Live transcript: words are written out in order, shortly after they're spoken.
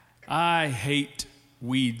I hate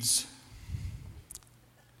weeds.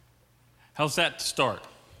 How's that to start?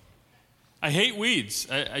 I hate weeds.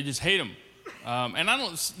 I just hate them. And I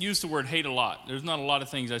don't use the word hate a lot. There's not a lot of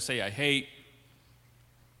things I say I hate.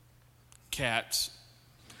 Cats.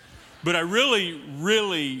 But I really,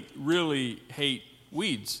 really, really hate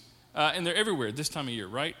weeds. And they're everywhere this time of year,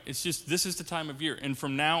 right? It's just, this is the time of year. And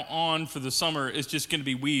from now on for the summer, it's just going to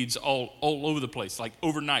be weeds all over the place. Like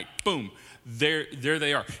overnight, boom, there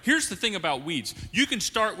they are. Here's the thing about weeds. You can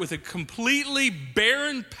start with a completely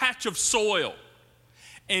barren patch of soil.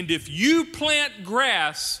 And if you plant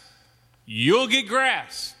grass, you'll get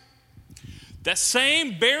grass. That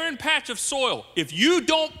same barren patch of soil, if you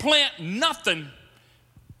don't plant nothing,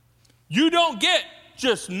 you don't get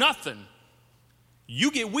just nothing. You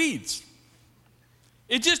get weeds.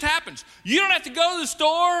 It just happens. You don't have to go to the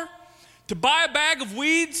store to buy a bag of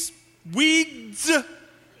weeds. Weeds.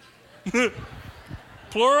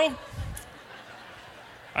 Plural.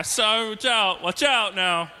 I saw, watch out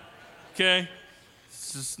now. Okay?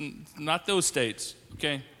 It's just not those states.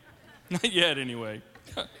 Okay? Not yet anyway.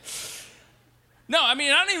 No, I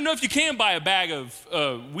mean, I don't even know if you can buy a bag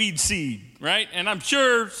of weed seed, right? And I'm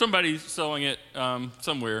sure somebody's selling it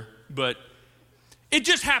somewhere, but it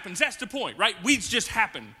just happens. That's the point, right? Weeds just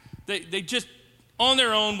happen. They just, on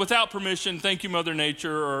their own, without permission, thank you, Mother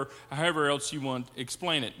Nature, or however else you want to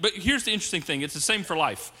explain it. But here's the interesting thing. It's the same for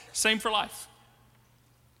life. Same for life.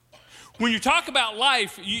 When you talk about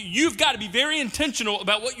life, you've got to be very intentional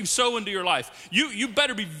about what you sow into your life. You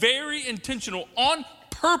better be very intentional on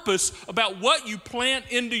purpose about what you plant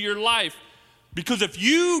into your life. Because if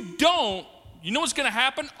you don't, you know what's going to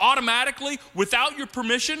happen automatically without your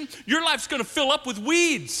permission? Your life's going to fill up with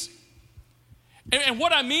weeds. And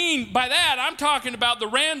what I mean by that, I'm talking about the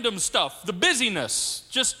random stuff, the busyness.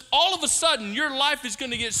 Just all of a sudden, your life is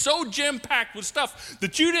going to get so jam-packed with stuff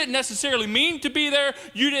that you didn't necessarily mean to be there.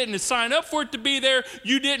 You didn't sign up for it to be there.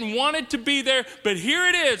 You didn't want it to be there. But here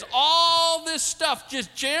it is, all this stuff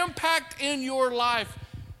just jam-packed in your life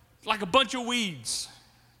like a bunch of weeds.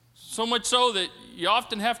 So much so that you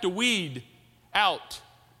often have to weed out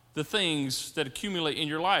the things that accumulate in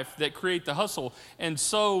your life that create the hustle and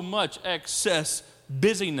so much excess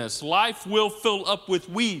busyness. Life will fill up with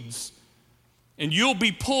weeds, and you'll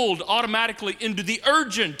be pulled automatically into the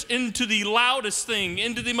urgent, into the loudest thing,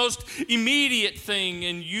 into the most immediate thing,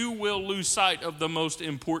 and you will lose sight of the most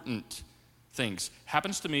important things.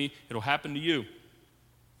 Happens to me, it'll happen to you.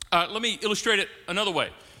 Let me illustrate it another way.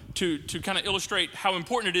 To kind of illustrate how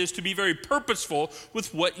important it is to be very purposeful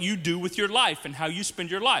with what you do with your life and how you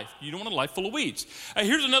spend your life. You don't want a life full of weeds.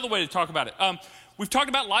 Here's another way to talk about it. We've talked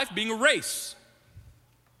about life being a race.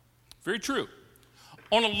 Very true.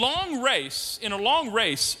 In a long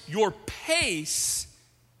race, your pace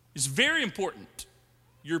is very important.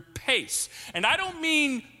 Your pace. And I don't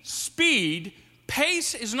mean speed.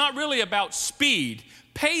 Pace is not really about speed.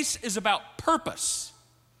 Pace is about purpose.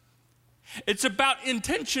 It's about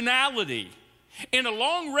intentionality. In a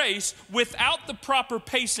long race, without the proper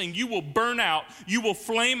pacing, you will burn out, you will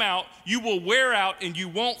flame out, you will wear out, and you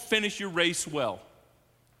won't finish your race well.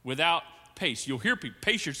 Without pace. You'll hear people,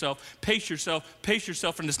 pace yourself, pace yourself, pace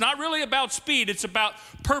yourself. And it's not really about speed, it's about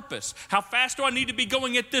purpose. How fast do I need to be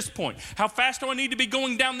going at this point? How fast do I need to be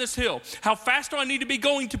going down this hill? How fast do I need to be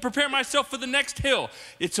going to prepare myself for the next hill?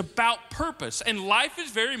 It's about purpose. And life is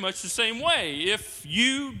very much the same way. If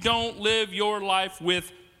you don't live your life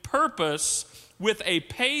with purpose, with a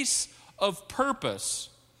pace of purpose,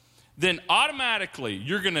 then automatically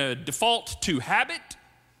you're going to default to habit,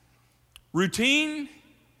 routine,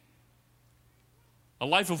 a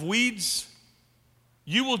life of weeds.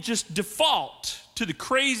 You will just default to the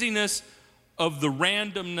craziness of the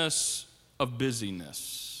randomness of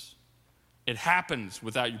busyness. It happens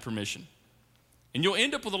without your permission. And you'll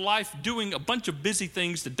end up with a life doing a bunch of busy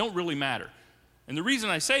things that don't really matter. And the reason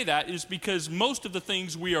I say that is because most of the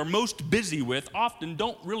things we are most busy with often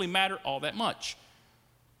don't really matter all that much.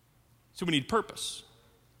 So we need purpose.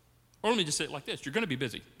 Or let me just say it like this. You're going to be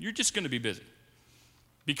busy. You're just going to be busy.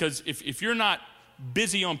 Because if you're not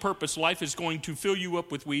busy on purpose, life is going to fill you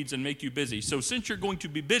up with weeds and make you busy. So since you're going to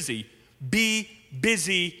be busy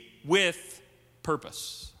with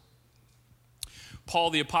purpose.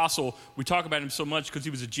 Paul the Apostle, we talk about him so much because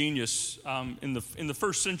he was a genius. In the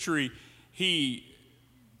first century, he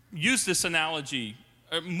used this analogy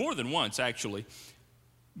more than once, actually,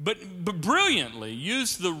 but brilliantly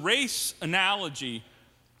used the race analogy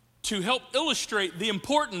to help illustrate the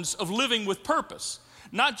importance of living with purpose.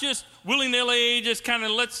 Not just willy-nilly, just kind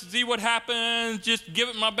of let's see what happens, just give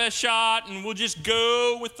it my best shot, and we'll just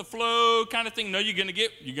go with the flow kind of thing. No, you're gonna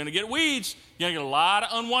get weeds. You're gonna get a lot of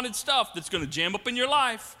unwanted stuff that's gonna jam up in your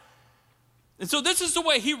life. And so this is the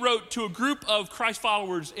way he wrote to a group of Christ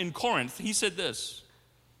followers in Corinth. He said this.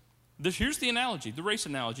 Here's the analogy, the race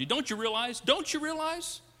analogy. Don't you realize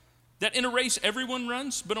that in a race everyone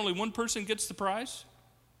runs, but only one person gets the prize?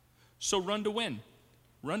 So run to win.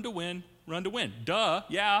 Run to win. Run to win. Duh,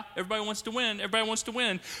 yeah, everybody wants to win. Everybody wants to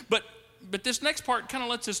win. But this next part kind of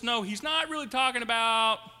lets us know he's not really talking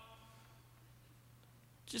about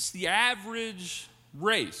just the average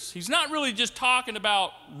race. He's not really just talking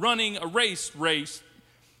about running a race.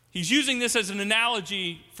 He's using this as an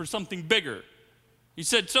analogy for something bigger. He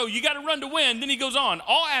said, so you got to run to win. Then he goes on.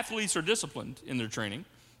 All athletes are disciplined in their training.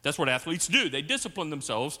 That's what athletes do. They discipline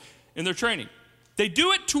themselves in their training. They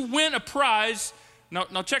do it to win a prize. Now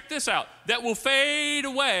check this out. That will fade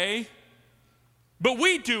away. But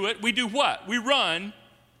we do it. We do what? We run.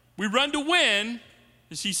 We run to win,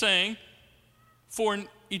 is he saying, for an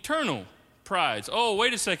eternal prize. Oh,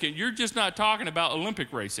 wait a second. You're just not talking about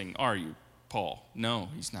Olympic racing, are you, Paul? No,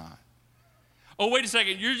 he's not. Oh, wait a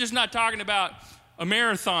second. You're just not talking about a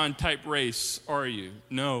marathon type race, are you?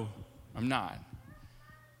 No, I'm not.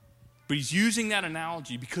 But he's using that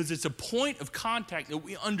analogy because it's a point of contact that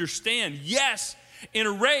we understand. Yes, in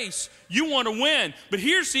a race, you want to win. But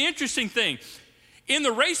here's the interesting thing. In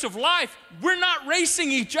the race of life, we're not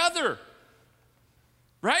racing each other.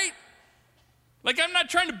 Right? Like I'm not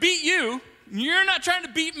trying to beat you. You're not trying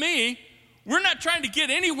to beat me. We're not trying to get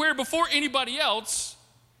anywhere before anybody else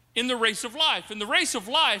in the race of life. In the race of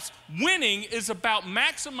life, winning is about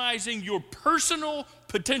maximizing your personal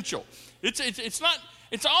potential. It's not,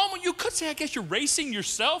 it's almost, you could say, I guess you're racing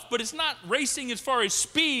yourself, but it's not racing as far as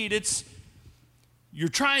speed. It's you're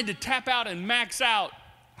trying to tap out and max out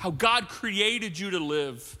how God created you to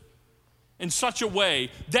live in such a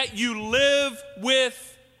way that you live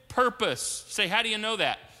with purpose. Say, how do you know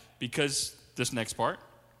that? Because this next part.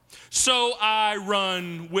 So I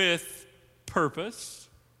run with purpose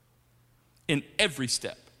in every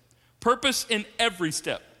step. Purpose in every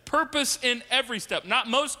step. Purpose in every step. Not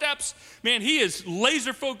most steps. Man, he is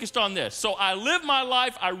laser focused on this. So I live my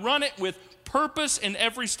life. I run it with purpose in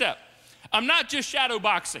every step. I'm not just shadow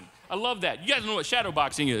boxing. I love that. You guys know what shadow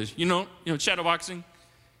boxing is. You know shadow boxing?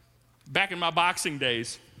 Back in my boxing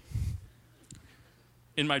days,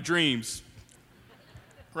 in my dreams,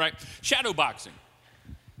 right? Shadow boxing.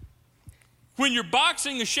 When you're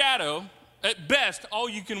boxing a shadow, at best, all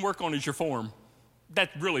you can work on is your form.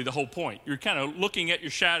 That's really the whole point. You're kind of looking at your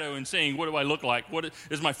shadow and saying, what do I look like?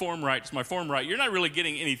 Is my form right? Is my form right? You're not really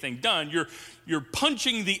getting anything done. You're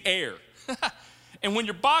punching the air. And when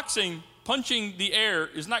you're boxing, punching the air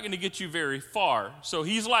is not going to get you very far. So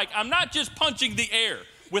he's like, I'm not just punching the air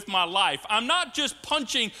with my life. I'm not just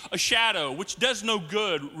punching a shadow, which does no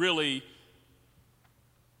good, really.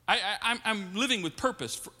 I'm living with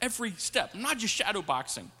purpose for every step. I'm not just shadow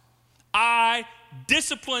boxing. I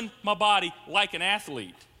discipline my body like an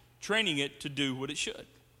athlete, training it to do what it should.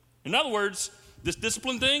 In other words, this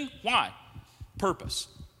discipline thing, why? Purpose.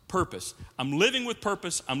 Purpose. I'm living with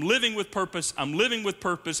purpose. I'm living with purpose. I'm living with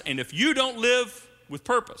purpose. And if you don't live with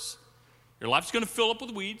purpose, your life's going to fill up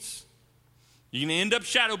with weeds. You're going to end up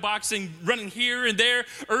shadow boxing, running here and there,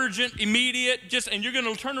 urgent, immediate, and you're going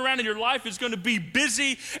to turn around and your life is going to be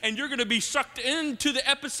busy and you're going to be sucked into the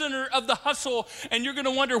epicenter of the hustle and you're going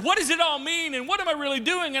to wonder, what does it all mean and what am I really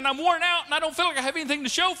doing? And I'm worn out and I don't feel like I have anything to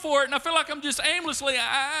show for it and I feel like I'm just aimlessly,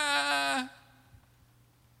 I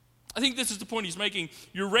think this is the point he's making.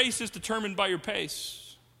 Your race is determined by your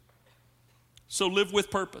pace. So live with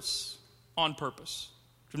purpose, on purpose.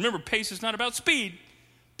 Remember, pace is not about speed.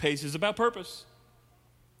 Pace is about purpose.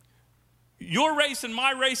 Your race and my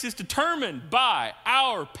race is determined by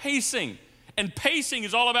our pacing. And pacing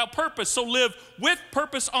is all about purpose. So live with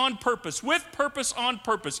purpose on purpose. With purpose on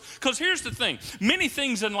purpose. Because here's the thing. Many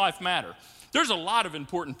things in life matter. There's a lot of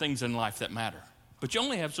important things in life that matter. But you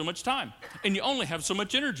only have so much time. And you only have so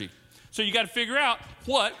much energy. So you got to figure out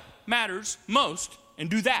what matters most and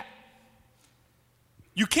do that.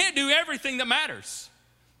 You can't do everything that matters.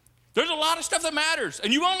 There's a lot of stuff that matters,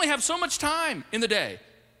 and you only have so much time in the day.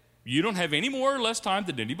 You don't have any more or less time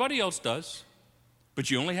than anybody else does, but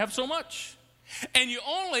you only have so much. And you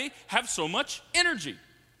only have so much energy.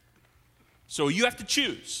 So you have to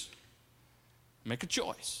choose. Make a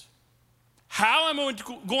choice. How am I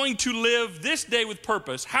going to live this day with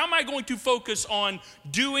purpose? How am I going to focus on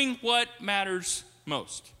doing what matters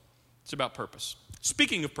most? It's about purpose.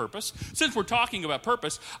 Speaking of purpose, since we're talking about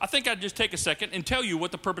purpose, I think I'd just take a second and tell you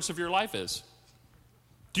what the purpose of your life is.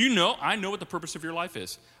 Do you know? I know what the purpose of your life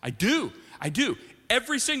is. I do.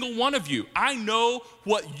 Every single one of you, I know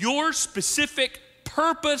what your specific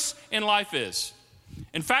purpose in life is.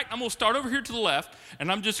 In fact, I'm going to start over here to the left, and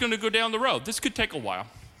I'm just going to go down the road. This could take a while.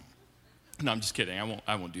 No, I'm just kidding.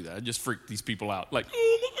 I won't do that. I just freak these people out. Like,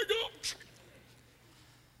 oh my gosh.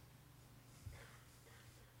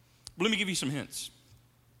 But let me give you some hints.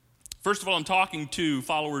 First of all, I'm talking to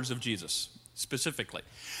followers of Jesus specifically.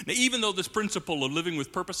 Now, even though this principle of living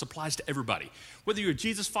with purpose applies to everybody, whether you're a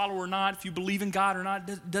Jesus follower or not, if you believe in God or not,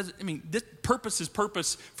 this purpose is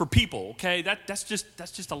purpose for people, okay? That's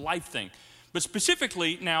just a life thing. But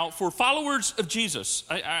specifically now, for followers of Jesus,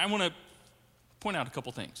 I want to point out a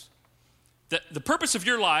couple things. The purpose of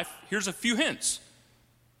your life, here's a few hints,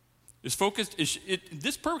 this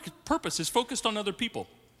purpose is focused on other people.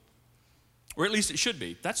 Or at least it should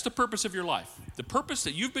be. That's the purpose of your life. The purpose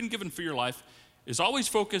that you've been given for your life is always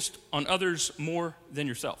focused on others more than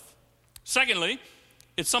yourself. Secondly,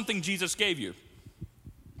 it's something Jesus gave you.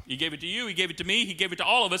 He gave it to you, he gave it to me, he gave it to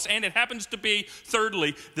all of us, and it happens to be,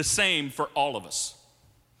 thirdly, the same for all of us.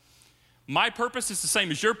 My purpose is the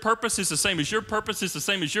same as your purpose, is the same as your purpose, is the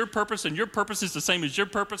same as your purpose, and your purpose is the same as your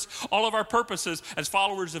purpose. All of our purposes as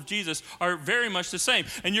followers of Jesus are very much the same.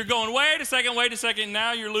 And you're going, wait a second,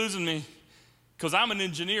 now you're losing me. Because I'm an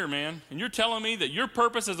engineer, man, and you're telling me that your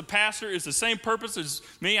purpose as a pastor is the same purpose as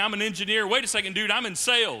me. I'm an engineer. Wait a second, dude, I'm in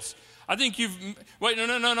sales. I think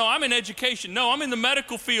no, I'm in education. No, I'm in the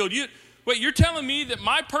medical field. You're telling me that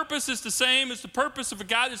my purpose is the same as the purpose of a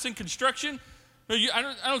guy that's in construction? No,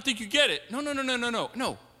 I don't think you get it.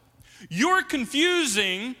 No. You're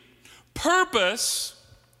confusing purpose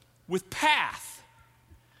with path.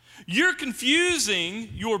 You're confusing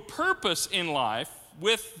your purpose in life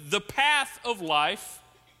with the path of life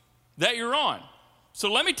that you're on.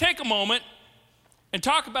 So let me take a moment and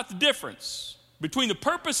talk about the difference between the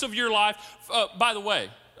purpose of your life. By the way,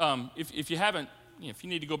 if you haven't, if you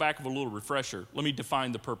need to go back with a little refresher, let me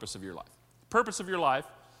define the purpose of your life. The purpose of your life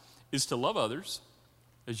is to love others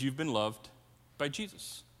as you've been loved by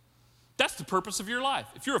Jesus. That's the purpose of your life.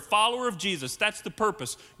 If you're a follower of Jesus, that's the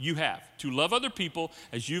purpose you have, to love other people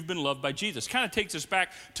as you've been loved by Jesus. Kind of takes us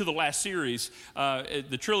back to the last series,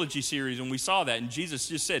 the trilogy series, and we saw that, and Jesus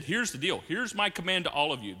just said, here's the deal. Here's my command to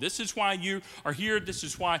all of you. This is why you are here. This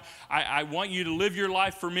is why I want you to live your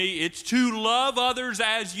life for me. It's to love others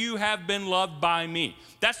as you have been loved by me.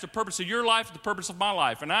 That's the purpose of your life, the purpose of my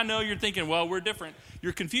life. And I know you're thinking, well, we're different.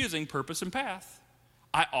 You're confusing purpose and path.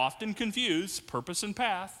 I often confuse purpose and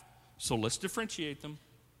path. So let's differentiate them.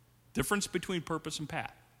 Difference between purpose and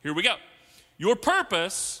path. Here we go. Your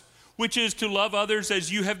purpose, which is to love others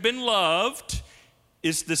as you have been loved,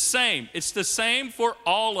 is the same. It's the same for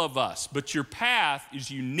all of us, but your path is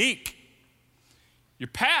unique. Your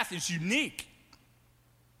path is unique.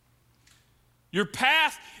 Your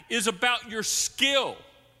path is about your skill.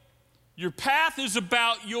 Your path is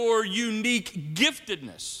about your unique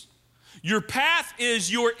giftedness. Your path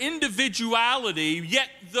is your individuality, yet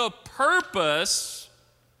the purpose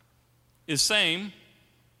is same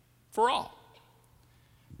for all.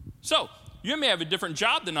 So, you may have a different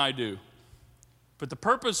job than I do, but the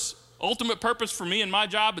purpose, ultimate purpose for me and my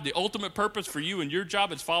job, and the ultimate purpose for you and your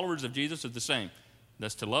job as followers of Jesus is the same.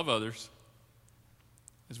 That's to love others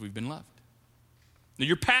as we've been loved. Now,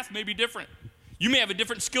 your path may be different. You may have a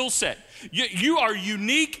different skill set. You are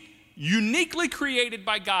uniquely created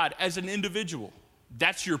by God as an individual.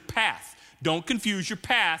 That's your path. Don't confuse your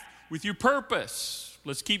path with your purpose.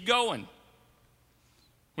 Let's keep going.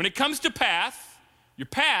 When it comes to path, your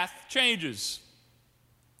path changes.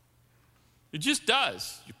 It just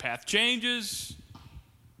does. Your path changes.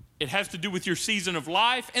 It has to do with your season of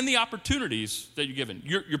life and the opportunities that you're given.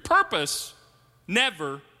 Your purpose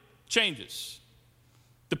never changes.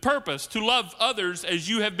 The purpose, to love others as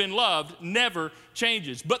you have been loved, never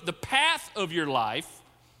changes. But the path of your life,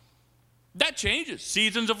 that changes.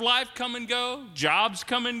 Seasons of life come and go. Jobs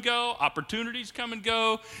come and go. Opportunities come and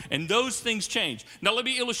go. And those things change. Now let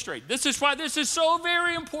me illustrate. This is why this is so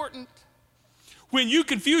very important. When you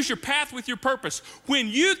confuse your path with your purpose, when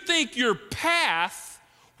you think your path,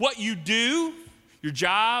 what you do, your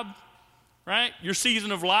job, right? Your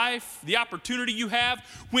season of life, the opportunity you have.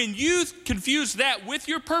 When you confuse that with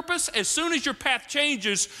your purpose, as soon as your path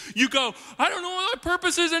changes, you go, I don't know what my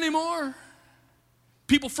purpose is anymore.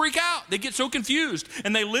 People freak out. They get so confused,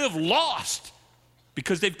 and they live lost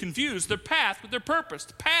because they've confused their path with their purpose.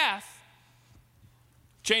 The path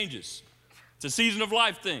changes. It's a season of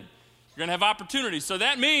life thing. You're going to have opportunities. So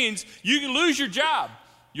that means you can lose your job.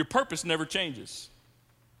 Your purpose never changes.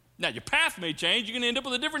 Now, your path may change. You're going to end up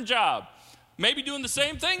with a different job. Maybe doing the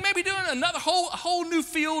same thing, maybe doing another whole new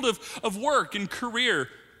field of work and career.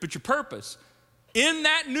 But your purpose in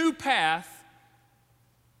that new path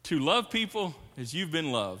to love people as you've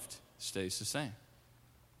been loved stays the same.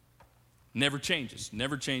 Never changes,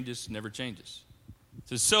 never changes, never changes.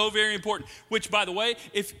 This is so very important, which, by the way,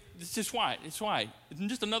 it's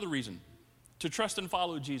just another reason to trust and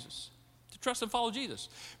follow Jesus. To trust and follow Jesus.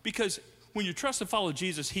 Because when you trust and follow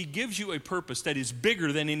Jesus, he gives you a purpose that is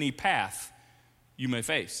bigger than any path you may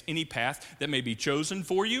face, any path that may be chosen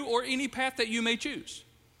for you or any path that you may choose.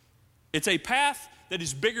 It's a path that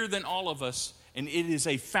is bigger than all of us, and it is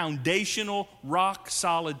a foundational,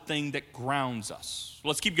 rock-solid thing that grounds us.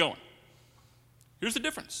 Let's keep going. Here's the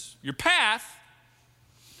difference. Your path,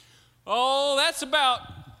 that's about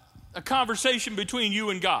a conversation between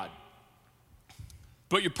you and God.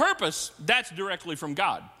 But your purpose, that's directly from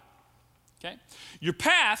God. Okay? Your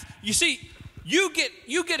path, you see, you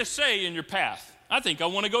get a say in your path. I think I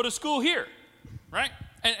want to go to school here, right?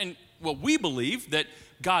 And we believe that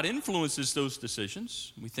God influences those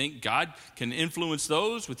decisions. We think God can influence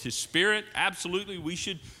those with his Spirit. Absolutely, we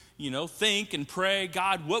should think and pray,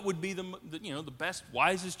 God, what would be the best,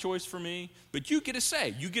 wisest choice for me? But you get a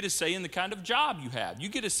say. You get a say in the kind of job you have. You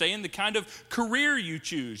get a say in the kind of career you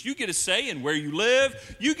choose. You get a say in where you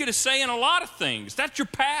live. You get a say in a lot of things. That's your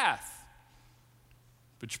path.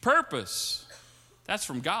 But your purpose, that's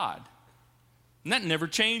from God. And that never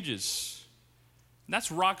changes. And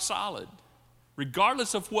that's rock solid.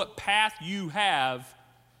 Regardless of what path you have,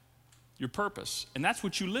 your purpose. And that's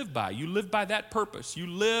what you live by. You live by that purpose. You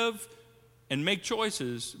live and make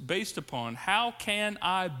choices based upon how can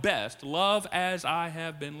I best love as I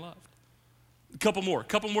have been loved. A couple more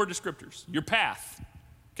descriptors. Your path,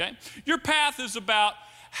 okay? Your path is about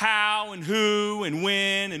how and who and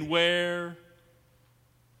when and where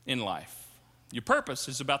in life. Your purpose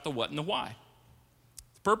is about the what and the why.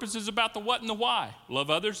 The purpose is about the what and the why.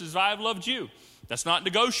 Love others as I have loved you. That's not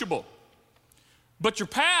negotiable. But your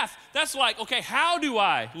path, that's like, okay, how do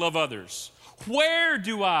I love others? Where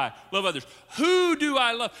do I love others? Who do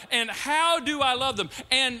I love? And how do I love them?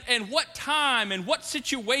 And what time and what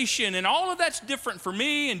situation? And all of that's different for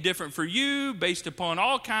me and different for you based upon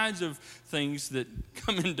all kinds of things that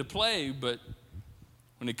come into play. But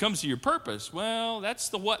when it comes to your purpose, that's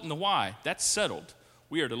the what and the why. That's settled.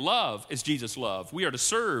 We are to love as Jesus loved. We are to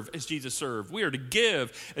serve as Jesus served. We are to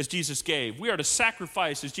give as Jesus gave. We are to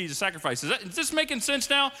sacrifice as Jesus sacrificed. Is this making sense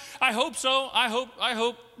now? I hope so. I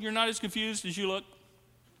hope you're not as confused as you look.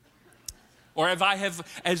 Or as I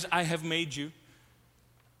have made you.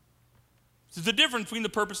 There's the difference between the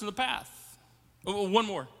purpose and the path. One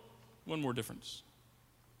more difference.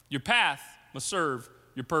 Your path must serve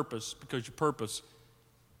your purpose because your purpose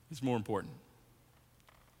is more important.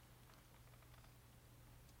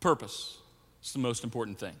 Purpose is the most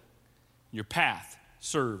important thing. Your path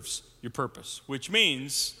serves your purpose, which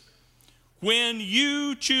means when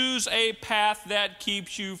you choose a path that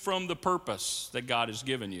keeps you from the purpose that God has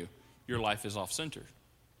given you, your life is off-centered.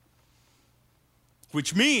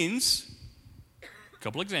 Which means, a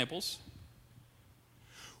couple examples,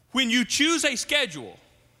 when you choose a schedule,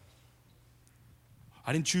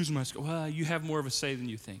 I didn't choose my schedule. Well, you have more of a say than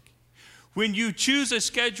you think. When you choose a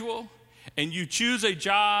schedule, and you choose a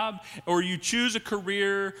job, or you choose a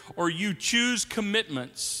career, or you choose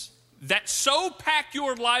commitments that so pack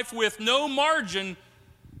your life with no margin,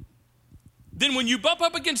 then when you bump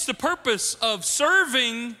up against the purpose of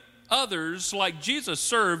serving others like Jesus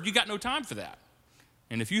served, you got no time for that.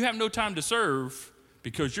 And if you have no time to serve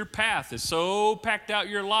because your path is so packed out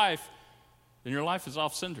your life, then your life is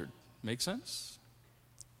off-centered. Make sense?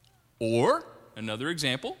 Or, another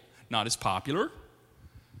example, not as popular,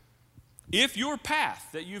 if your path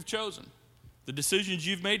that you've chosen, the decisions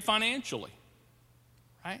you've made financially,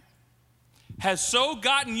 right, has so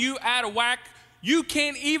gotten you out of whack, you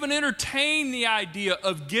can't even entertain the idea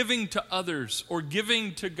of giving to others or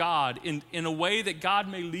giving to God in a way that God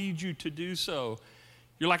may lead you to do so.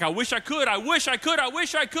 You're like, I wish I could,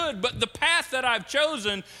 but the path that I've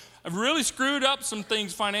chosen, I've really screwed up some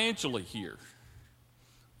things financially here.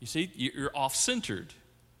 You see, you're off-centered.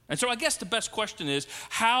 And so I guess the best question is,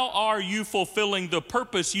 how are you fulfilling the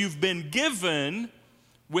purpose you've been given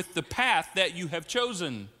with the path that you have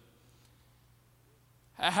chosen?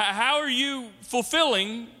 How are you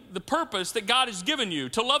fulfilling the purpose that God has given you?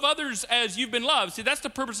 To love others as you've been loved. See, that's the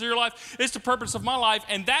purpose of your life. It's the purpose of my life.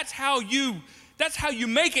 And that's how you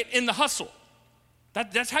make it in the hustle.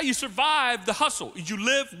 That's how you survive the hustle. You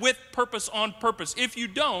live with purpose on purpose. If you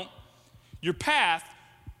don't, your path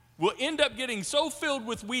will end up getting so filled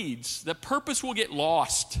with weeds that purpose will get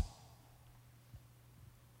lost.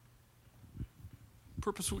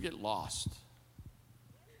 purpose will get lost.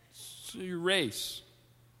 So your race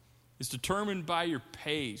is determined by your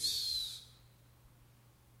pace.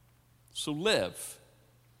 So live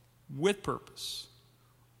with purpose,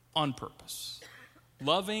 on purpose,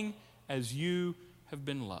 loving as you have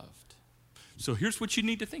been loved. So here's what you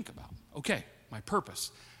need to think about. Okay, my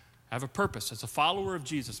purpose. I have a purpose. As a follower of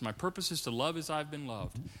Jesus, my purpose is to love as I've been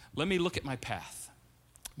loved. Let me look at my path,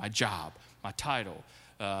 my job, my title.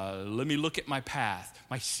 Let me look at my path,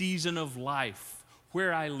 my season of life,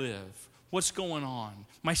 where I live, what's going on,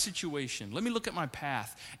 my situation. Let me look at my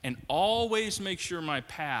path and always make sure my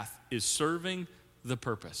path is serving the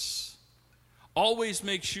purpose. Always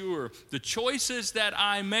make sure the choices that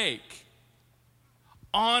I make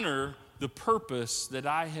honor the purpose that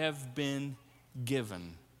I have been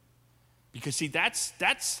given. Because see,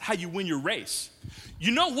 that's how you win your race.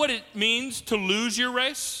 You know what it means to lose your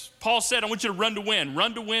race? Paul said, I want you to run to win,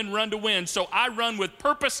 run to win, run to win. So I run with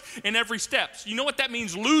purpose in every step. So you know what that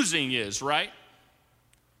means losing is, right?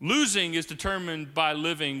 Losing is determined by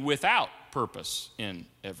living without purpose in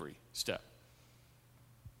every step.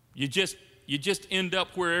 You just end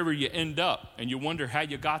up wherever you end up, and you wonder how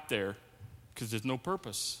you got there because there's no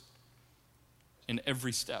purpose in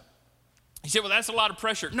every step. He said, well, that's a lot of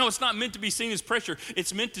pressure. No, it's not meant to be seen as pressure.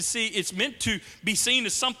 It's meant to be seen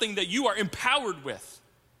as something that you are empowered with.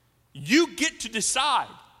 You get to decide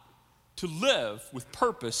to live with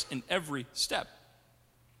purpose in every step.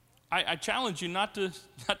 I challenge you not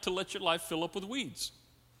to let your life fill up with weeds.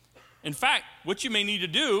 In fact, what you may need to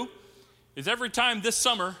do is every time this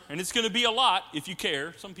summer, and it's going to be a lot if you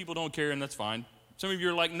care. Some people don't care, and that's fine. Some of you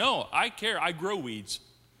are like, no, I care. I grow weeds.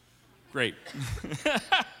 Great.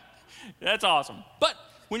 That's awesome. But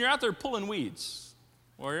when you're out there pulling weeds,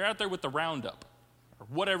 or you're out there with the Roundup, or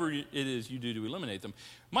whatever it is you do to eliminate them,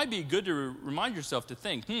 it might be good to remind yourself to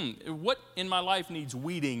think, what in my life needs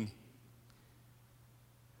weeding?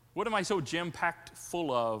 What am I so jam-packed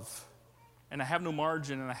full of, and I have no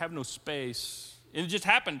margin, and I have no space? And it just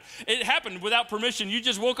happened. It happened without permission. You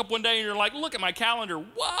just woke up one day, and you're like, look at my calendar.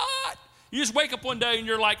 What? You just wake up one day, and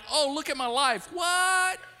you're like, oh, look at my life.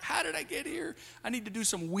 What? How did I get here? I need to do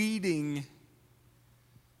some weeding.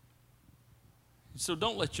 So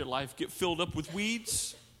don't let your life get filled up with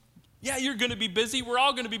weeds. Yeah, you're going to be busy. We're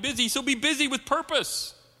all going to be busy. So be busy with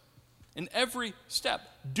purpose in every step.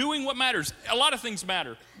 Doing what matters. A lot of things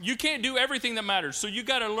matter. You can't do everything that matters. So you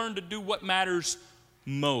got to learn to do what matters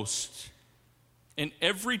most. And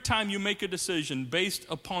every time you make a decision based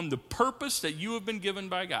upon the purpose that you have been given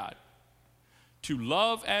by God, to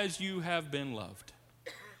love as you have been loved,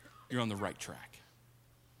 you're on the right track.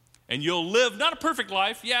 And you'll live not a perfect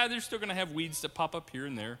life. Yeah, they're still going to have weeds that pop up here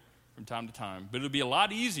and there from time to time. But it'll be a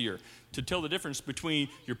lot easier to tell the difference between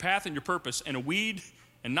your path and your purpose and a weed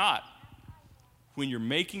and not when you're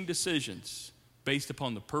making decisions based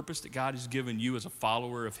upon the purpose that God has given you as a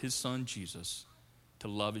follower of his son, Jesus, to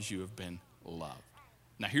love as you have been loved.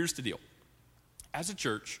 Now, here's the deal. As a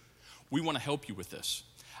church, we want to help you with this.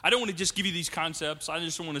 I don't want to just give you these concepts. I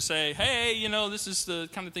just want to say, hey, this is the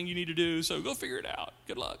kind of thing you need to do, so go figure it out.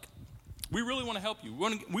 Good luck. We really want to help you.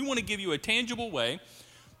 We want to give you a tangible way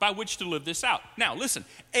by which to live this out. Now, listen,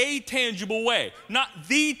 a tangible way, not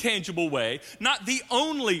the tangible way, not the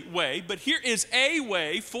only way, but here is a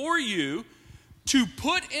way for you to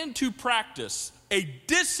put into practice a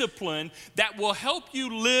discipline that will help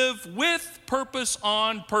you live with purpose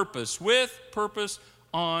on purpose, with purpose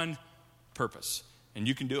on purpose. And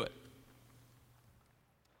you can do it.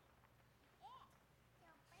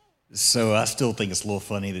 So I still think it's a little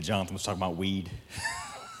funny that Jonathan was talking about weed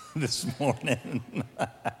this morning.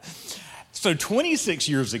 So 26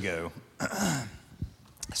 years ago,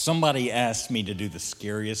 somebody asked me to do the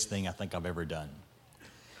scariest thing I think I've ever done.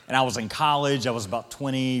 And I was in college. I was about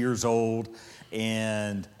 20 years old.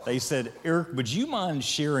 And they said, Eric, would you mind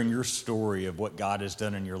sharing your story of what God has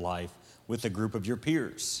done in your life with a group of your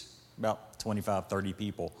peers? About 25, 30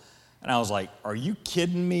 people. And I was like, are you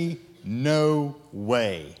kidding me? No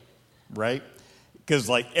way, right? Because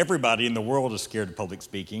everybody in the world is scared of public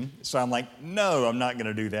speaking. So I'm like, no, I'm not going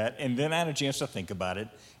to do that. And then I had a chance to think about it.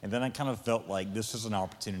 And then I kind of felt like this is an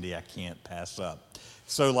opportunity I can't pass up.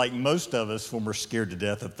 So like most of us, when we're scared to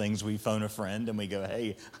death of things, we phone a friend and we go,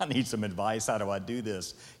 hey, I need some advice. How do I do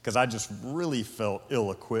this? Because I just really felt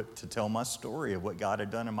ill-equipped to tell my story of what God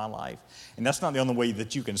had done in my life. And that's not the only way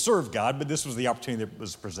that you can serve God, but this was the opportunity that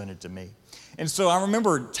was presented to me. And so I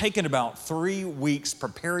remember taking about 3 weeks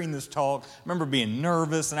preparing this talk. I remember being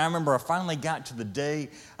nervous, and I remember I finally got to the day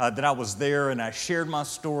that I was there, and I shared my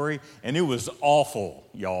story, and it was awful,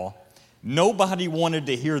 y'all. Nobody wanted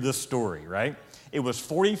to hear this story, right? It was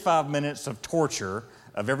 45 minutes of torture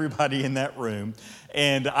of everybody in that room,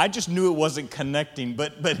 and I just knew it wasn't connecting.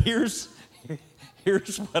 But here's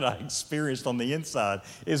what I experienced on the inside.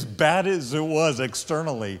 As bad as it was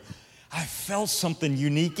externally, I felt something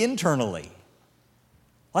unique internally.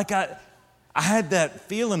 Like I had that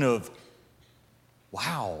feeling of,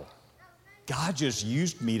 wow, God just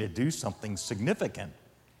used me to do something significant.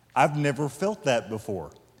 I've never felt that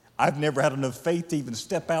before. I've never had enough faith to even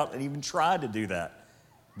step out and even try to do that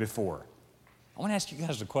before. I want to ask you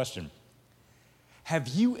guys a question. Have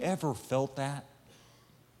you ever felt that?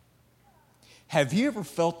 Have you ever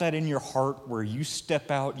felt that in your heart where you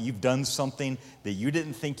step out, you've done something that you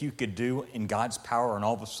didn't think you could do in God's power, and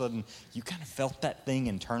all of a sudden you kind of felt that thing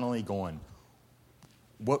internally going,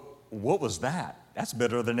 what was that? That's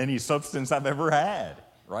better than any substance I've ever had,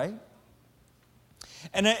 right?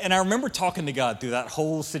 And I remember talking to God through that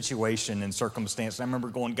whole situation and circumstance. I remember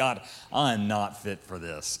going, God, I'm not fit for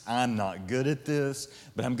this. I'm not good at this,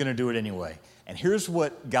 but I'm going to do it anyway. And here's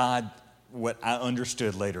what I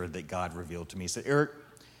understood later that God revealed to me. He said, Eric,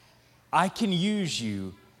 I can use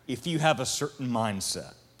you if you have a certain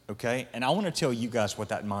mindset, okay? And I want to tell you guys what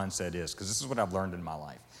that mindset is, because this is what I've learned in my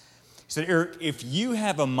life. He said, Eric, if you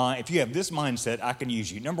have this mindset, I can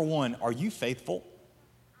use you. Number one, are you faithful?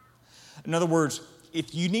 In other words,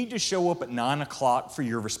 if you need to show up at 9 o'clock for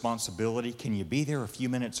your responsibility, can you be there a few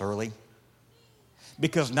minutes early?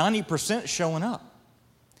 Because 90% is showing up.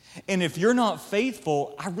 And if you're not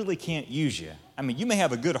faithful, I really can't use you. I mean, you may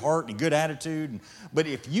have a good heart and a good attitude, but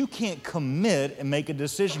if you can't commit and make a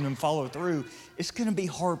decision and follow through, it's going to be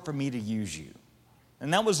hard for me to use you.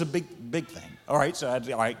 And that was a big thing. All right, so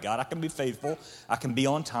all right, God, I can be faithful. I can be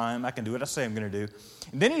on time. I can do what I say I'm going to do.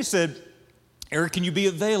 And then he said, Eric, can you be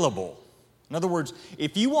available? In other words,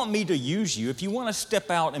 if you want me to use you, if you want to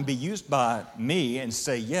step out and be used by me and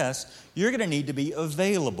say yes, you're going to need to be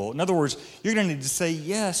available. In other words, you're going to need to say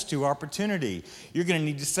yes to opportunity. You're going to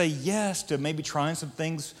need to say yes to maybe trying some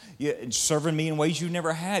things, serving me in ways you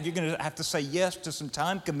never have. You're going to have to say yes to some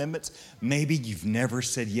time commitments maybe you've never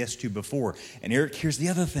said yes to before. And Eric, here's the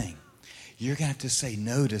other thing. You're going to have to say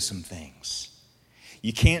no to some things.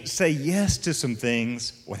 You can't say yes to some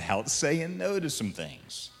things without saying no to some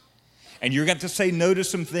things. And you're going to have to say no to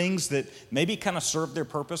some things that maybe kind of serve their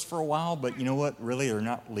purpose for a while, but you know what? Really, they're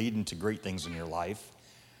not leading to great things in your life.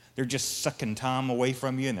 They're just sucking time away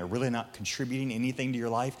from you, and they're really not contributing anything to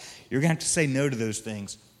your life. You're going to have to say no to those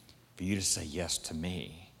things for you to say yes to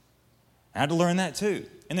me. I had to learn that too.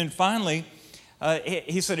 And then finally,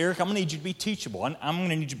 he said, Eric, I'm going to need you to be teachable. I'm going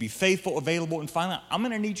to need you to be faithful, available, and finally, I'm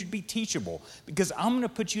going to need you to be teachable because I'm going to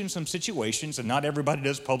put you in some situations, and not everybody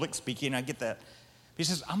does public speaking. I get that. He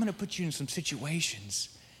says, I'm going to put you in some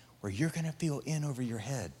situations where you're going to feel in over your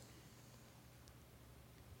head.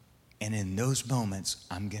 And in those moments,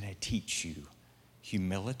 I'm going to teach you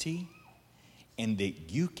humility and that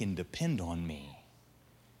you can depend on me.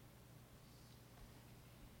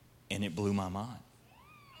 And it blew my mind.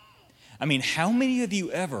 I mean, how many of you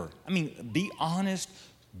ever, be honest,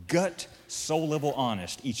 gut, soul level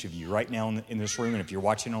honest, each of you right now in this room, and if you're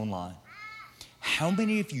watching online. How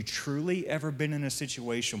many of you truly ever been in a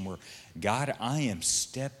situation where, God, I am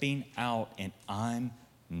stepping out and I'm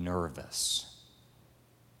nervous,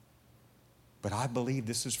 but I believe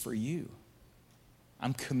this is for you.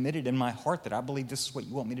 I'm committed in my heart that I believe this is what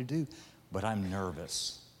you want me to do, but I'm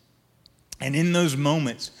nervous. And in those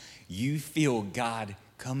moments, you feel God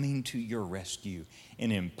coming to your rescue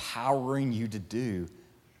and empowering you to do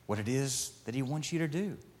what it is that he wants you to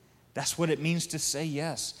do. That's what it means to say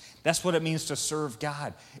yes. That's what it means to serve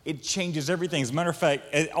God. It changes everything. As a matter of fact,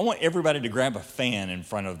 I want everybody to grab a fan in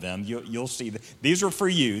front of them. You'll see that these are for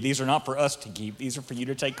you. These are not for us to keep. These are for you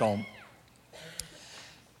to take home.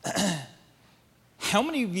 How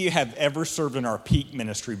many of you have ever served in our peak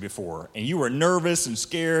ministry before? And you were nervous and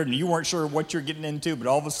scared and you weren't sure what you're getting into, but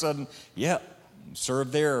all of a sudden,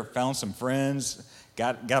 served there, found some friends,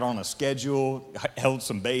 got on a schedule, held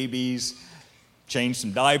some babies, changed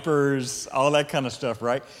some diapers, all that kind of stuff,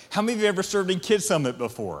 right? How many of you ever served in Kids Summit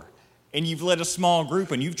before? And you've led a small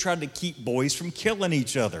group and you've tried to keep boys from killing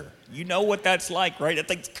each other. You know what that's like, right? That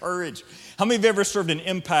takes courage. How many of you ever served in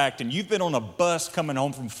Impact and you've been on a bus coming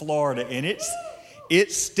home from Florida and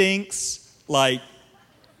it stinks like,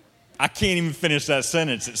 I can't even finish that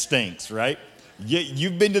sentence, it stinks, right?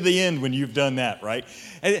 You've been to the end when you've done that, right?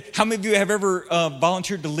 How many of you have ever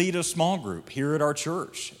volunteered to lead a small group here at our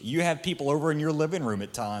church? You have people over in your living room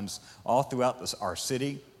at times all throughout our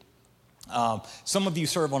city. Some of you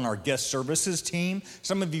serve on our guest services team.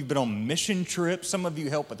 Some of you have been on mission trips. Some of you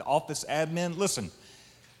help with office admin. Listen,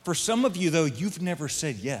 for some of you, though, you've never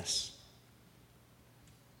said yes.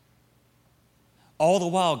 All the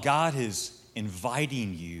while, God is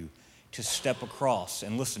inviting you to step across.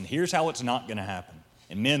 And listen, here's how it's not going to happen.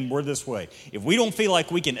 And men, we're this way. If we don't feel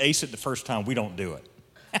like we can ace it the first time, we don't do it.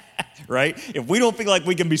 Right? If we don't feel like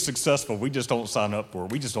we can be successful, we just don't sign up for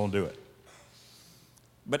it. We just don't do it.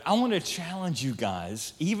 But I want to challenge you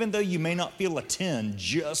guys, even though you may not feel a 10,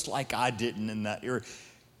 just like I didn't in that area,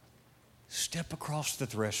 step across the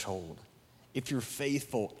threshold. If you're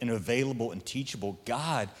faithful and available and teachable,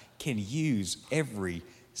 God can use every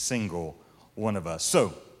single one of us.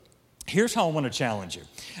 So here's how I want to challenge you.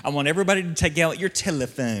 I want everybody to take out your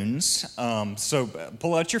telephones. So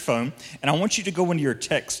pull out your phone, and I want you to go into your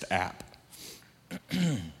text app.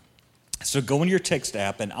 So go into your text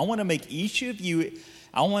app, and I want to make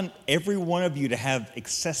I want every one of you to have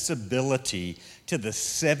accessibility to the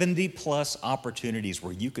 70-plus opportunities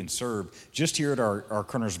where you can serve just here at our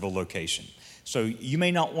Kernersville location. So you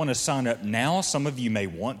may not want to sign up now. Some of you may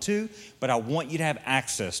want to, but I want you to have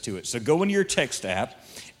access to it. So go into your text app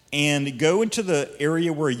and go into the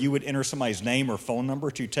area where you would enter somebody's name or phone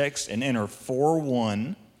number to text and enter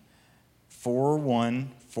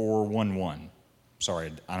 414411.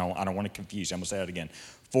 Sorry, I don't want to confuse you. I'm going to say that again.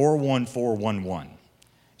 41411.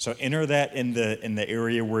 So enter that in the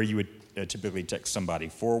area where you would typically text somebody,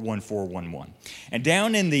 41411. And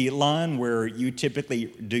down in the line where you typically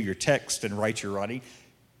do your text and write your writing,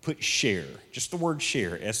 put share. Just the word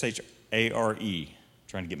share, S-H-A-R-E.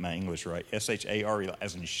 Trying to get my English right. S-H-A-R-E,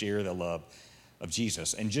 as in share the love of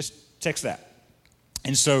Jesus. And just text that.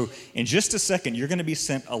 And so in just a second, you're going to be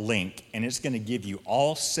sent a link, and it's going to give you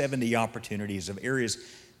all 70 opportunities of areas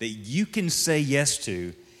that you can say yes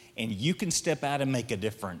to, and you can step out and make a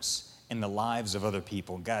difference in the lives of other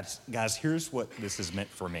people. Guys, here's what this has meant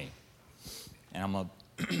for me. And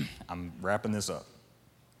I'm wrapping this up.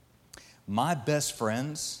 My best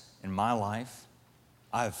friends in my life,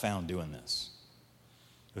 I have found doing this.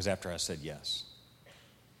 It was after I said yes.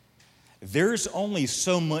 There's only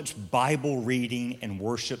so much Bible reading and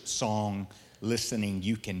worship song listening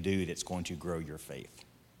you can do that's going to grow your faith.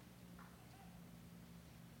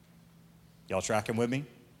 Y'all tracking with me?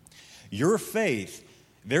 Your faith,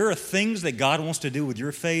 there are things that God wants to do with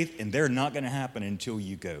your faith, and they're not going to happen until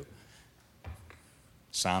you go.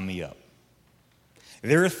 Sign me up.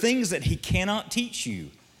 There are things that He cannot teach you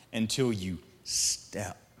until you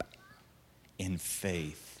step in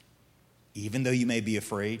faith. Even though you may be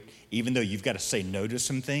afraid, even though you've got to say no to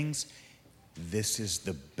some things, this is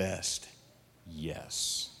the best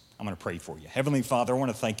yes. I'm going to pray for you. Heavenly Father, I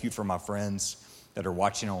want to thank you for my friends that are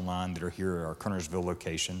watching online, that are here at our Kernersville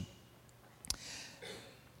location.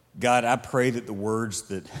 God, I pray that the words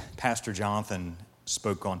that Pastor Jonathan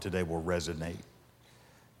spoke on today will resonate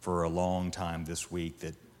for a long time this week,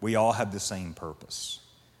 that we all have the same purpose,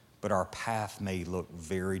 but our path may look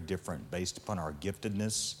very different based upon our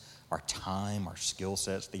giftedness, our time, our skill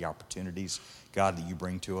sets, the opportunities, God, that you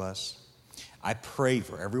bring to us. I pray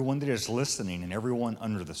for everyone that is listening and everyone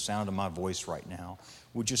under the sound of my voice right now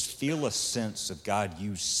would just feel a sense of, God,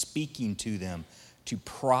 you speaking to them to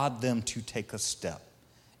prod them to take a step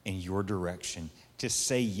in your direction, to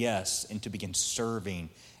say yes and to begin serving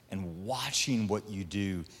and watching what you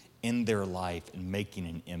do in their life and making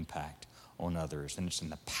an impact on others. And it's in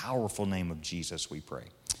the powerful name of Jesus we pray.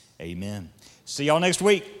 Amen. See y'all next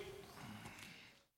week.